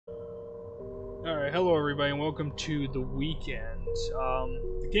Alright, hello everybody and welcome to the weekend.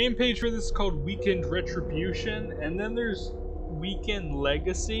 The game page for this is called Weekend Retribution, and then there's Weekend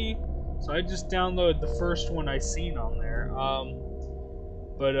Legacy. So I just downloaded the first one I seen on there.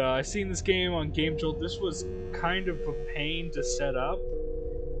 I seen this game on Game Jolt. This was kind of a pain to set up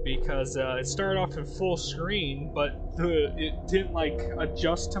because it started off in full screen, but it didn't like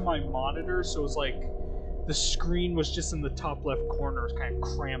adjust to my monitor, so it was like the screen was just in the top left corner. It was kind of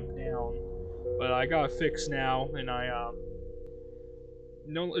cramped down. But I got it fixed now, and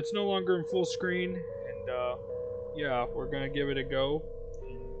no, it's no longer in full screen, and yeah, we're gonna give it a go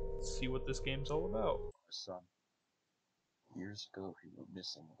and see what this game's all about. Son, years ago he went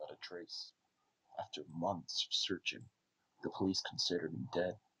missing without a trace. After months of searching, the police considered him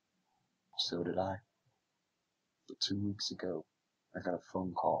dead. So did I. But 2 weeks ago, I got a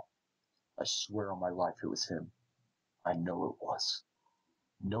phone call. I swear on my life it was him. I know it was.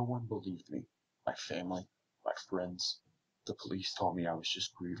 No one believed me. My family, my friends. The police told me I was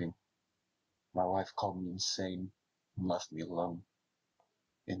just grieving. My wife called me insane and left me alone.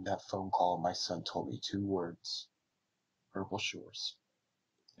 In that phone call, my son told me 2 words. Purple Shores.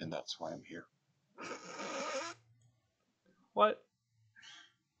 And that's why I'm here. What?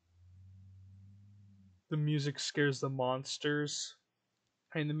 The music scares the monsters.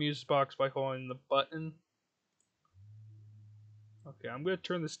 Find the music box by holding the button. Okay, I'm gonna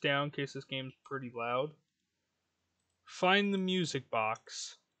turn this down in case this game's pretty loud. Find the music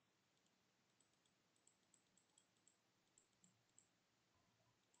box.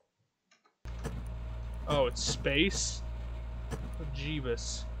 Oh, it's space? Oh,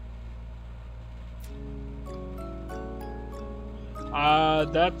 Jeebus.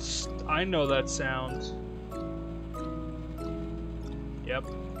 I know that sound. Yep.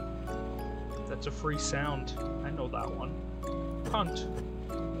 That's a free sound. I know that one. Hunt.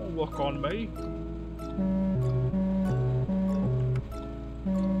 Don't look on me.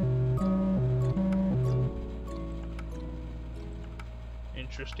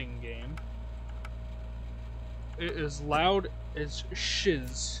 Interesting game. It is loud as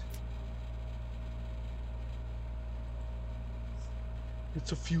shiz.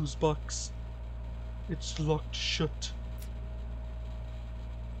 It's a fuse box. It's locked shut.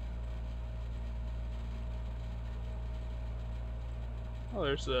 Oh,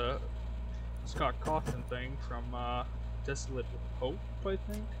 there's a Scott Cawthon thing from Desolate Hope, I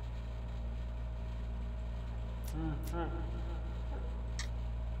think.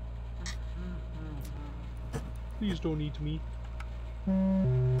 Please don't eat me.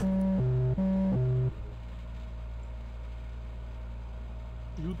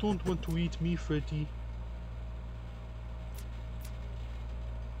 You don't want to eat me, Freddy.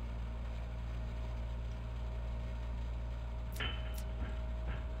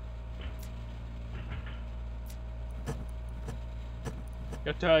 You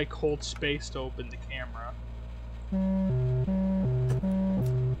have to like hold space to open the camera.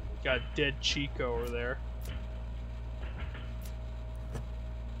 Got a dead Chico over there.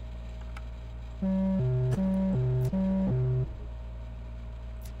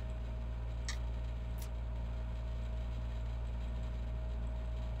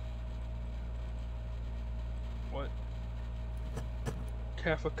 What?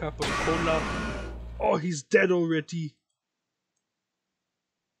 Half a cup of cola. Oh, he's dead already.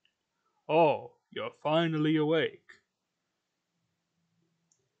 Oh, you're finally awake.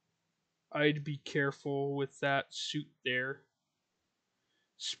 I'd be careful with that suit there.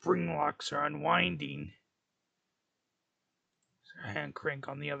 Spring locks are unwinding. There's a hand crank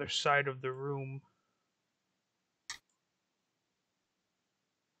on the other side of the room.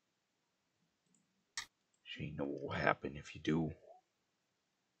 She know what will happen if you do.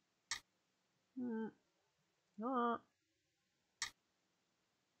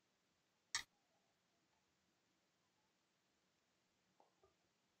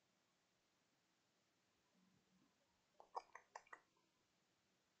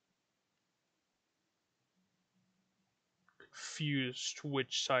 Confused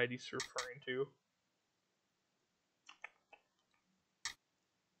which side he's referring to.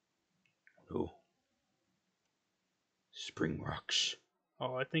 Oh. Spring rocks.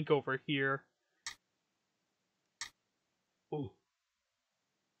 Oh, I think over here. Oh.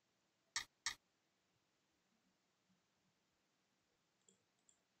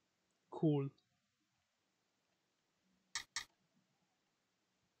 Cool.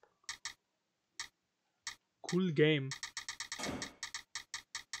 Cool game.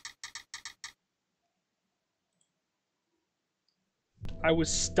 I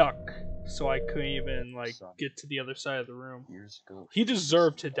was stuck. so I couldn't even like Son, get to the other side of the room. years ago, He went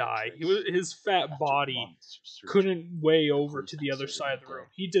deserved missing to without a die. trace. His fat After body months of searching, couldn't way the over police to the other considered side him of the room.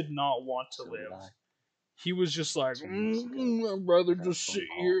 dead. He did not want to So did live. I. He was just like, 2 weeks ago, I'd rather I got a just phone sit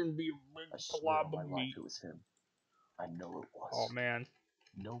call. here and be a I big swear blob on my of life meat. it was him. I know it was. Oh man,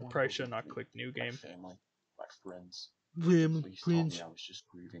 No I one probably should believed not me. click new My game. family, my friends. The Damn, police told me I was just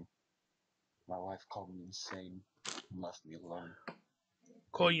grieving. My wife called me insane and left me alone.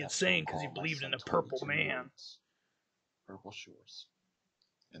 Call In you that insane phone because you call, my believed in son a told me purple 2 man. words. Purple Shores.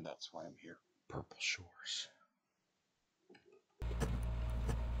 And that's why I'm here. Purple Shores.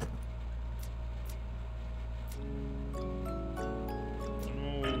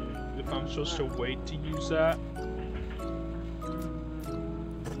 Oh, if I'm supposed to wait to use that.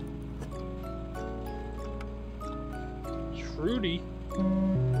 It's fruity.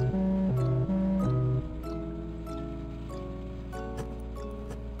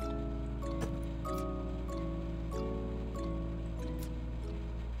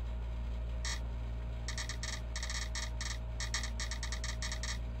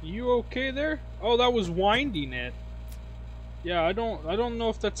 You okay there? Oh, that was winding it. Yeah, I don't know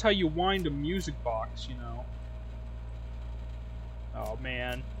if that's how you wind a music box, you know. Oh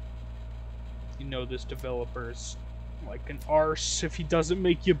man. You know this developer's like an arse if he doesn't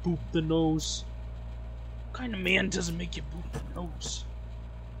make you boop the nose. What kind of man doesn't make you boop the nose?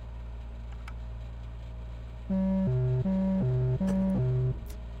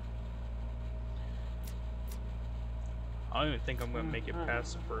 I don't even think I'm gonna make it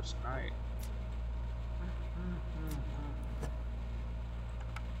past the first night.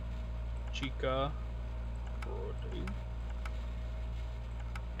 Chica. Brody.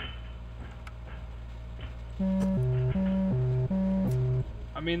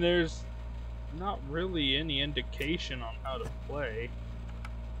 I mean, there's not really any indication on how to play.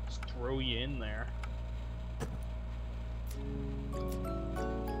 Just throw you in there.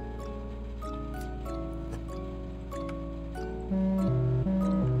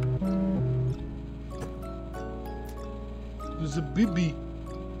 There's a baby.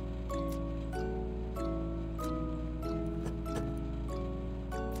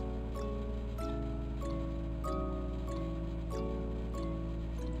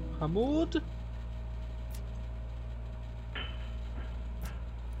 Hamoud?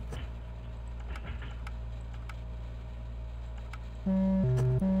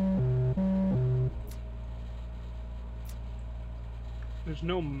 There's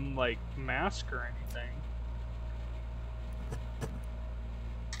no, like, mask or anything.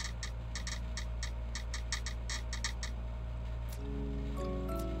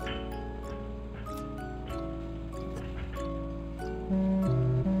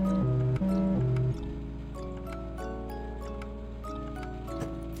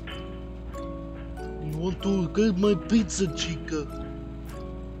 You want to get my pizza, Chica?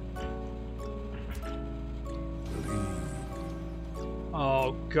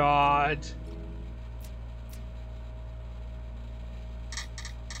 Oh, God.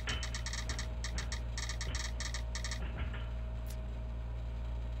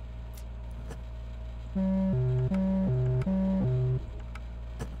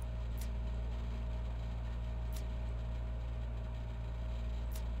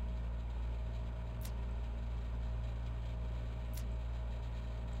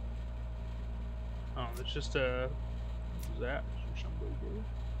 Oh, there's just a zap or something.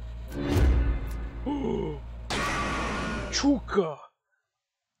 Chuka!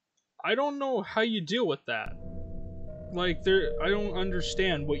 I don't know how you deal with that. Like, I don't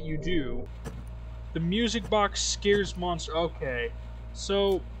understand what you do. The music box scares monster. Okay,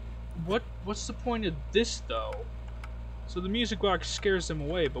 so what's the point of this though? So the music box scares them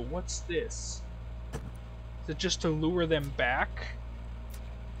away, but what's this? Is it just to lure them back?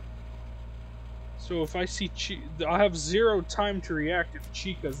 So if I see I'll have 0 time to react if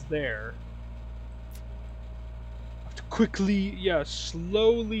Chica's there. I have to quickly, yeah,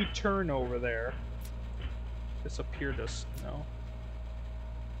 slowly turn over there. This up here does no.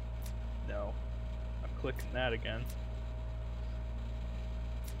 No. I'm clicking that again.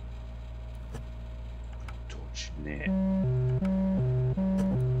 Touching it.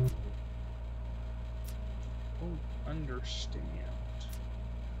 Don't understand.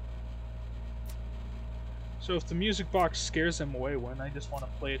 So if the music box scares them away, wouldn't I just want to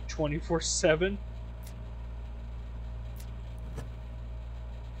play it 24/7?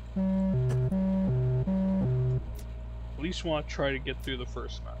 At least want to try to get through the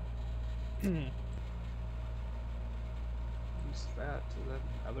first night. What's that? Is that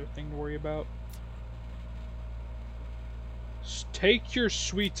another thing to worry about? Take your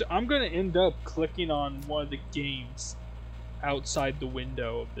sweet... I'm gonna end up clicking on one of the games outside the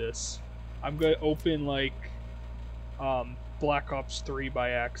window of this. I'm gonna open, like, Black Ops 3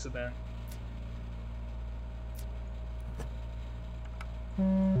 by accident. There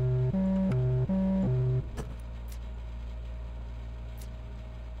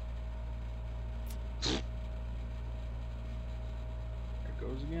it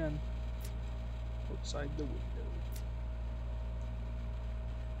goes again. Outside the window.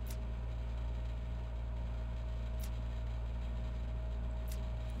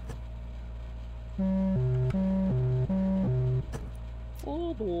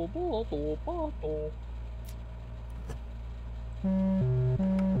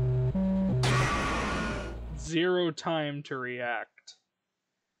 Zero time to react.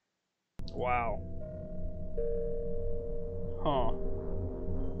 Wow. Huh.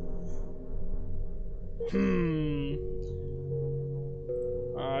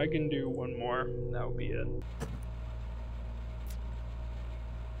 I can do one more. That'll be it.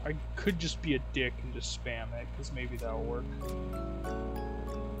 I could just be a dick and just spam it, because maybe that'll work.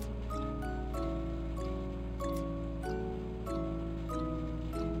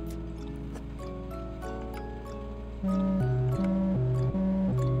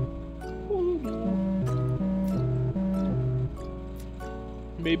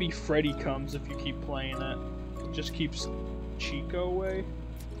 Maybe Freddy comes if you keep playing it. It just keeps Chico away.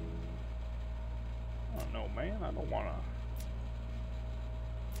 I don't know, man. I don't wanna...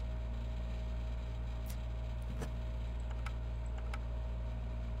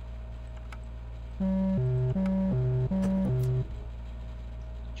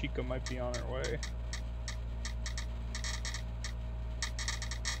 Chica might be on her way.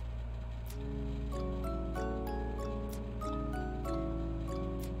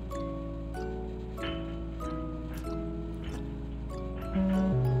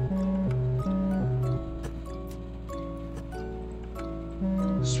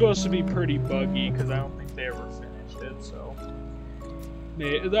 It's supposed to be pretty buggy because I don't think they ever finished it, so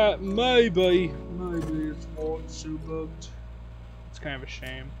that maybe it's not so bugged. It's kind of a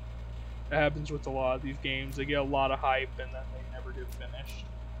shame. It happens with a lot of these games. They get a lot of hype and then they never get finished.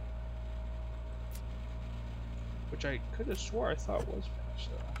 Which I could have swore I thought was finished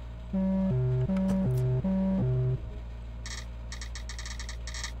though.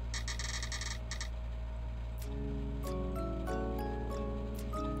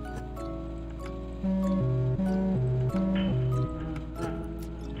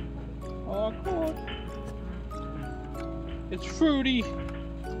 Oh god. It's fruity.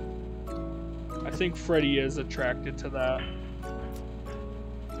 I think Freddy is attracted to that.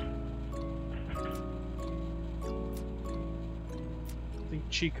 I think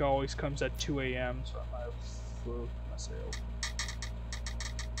Chica always comes at 2 AM, so I might have flew myself.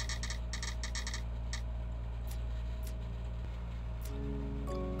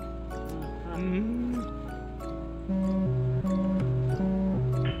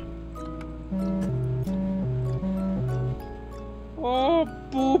 Oh,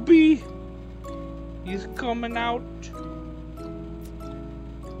 booby! He's coming out.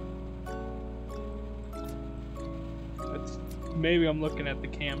 Maybe I'm looking at the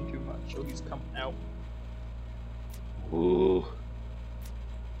cam too much, so he's coming out. Ooh.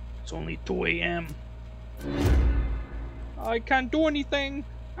 It's only 2 AM. I can't do anything.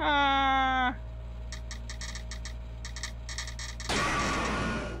 Ah.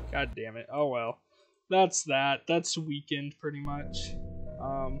 God damn it. Oh well. That's that. That's Weekend pretty much.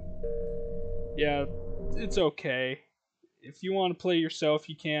 Yeah, it's okay. If you want to play yourself,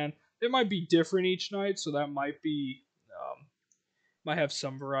 you can. It might be different each night, so that might be might have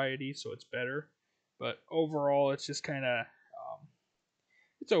some variety, so it's better. But overall, it's just kind of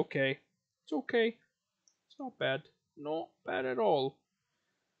it's okay. It's okay. It's not bad. Not bad at all.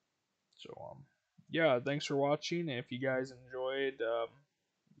 So yeah, thanks for watching. If you guys enjoyed,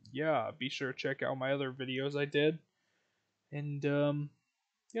 yeah, be sure to check out my other videos I did. And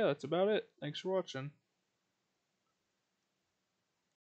yeah, that's about it. Thanks for watching.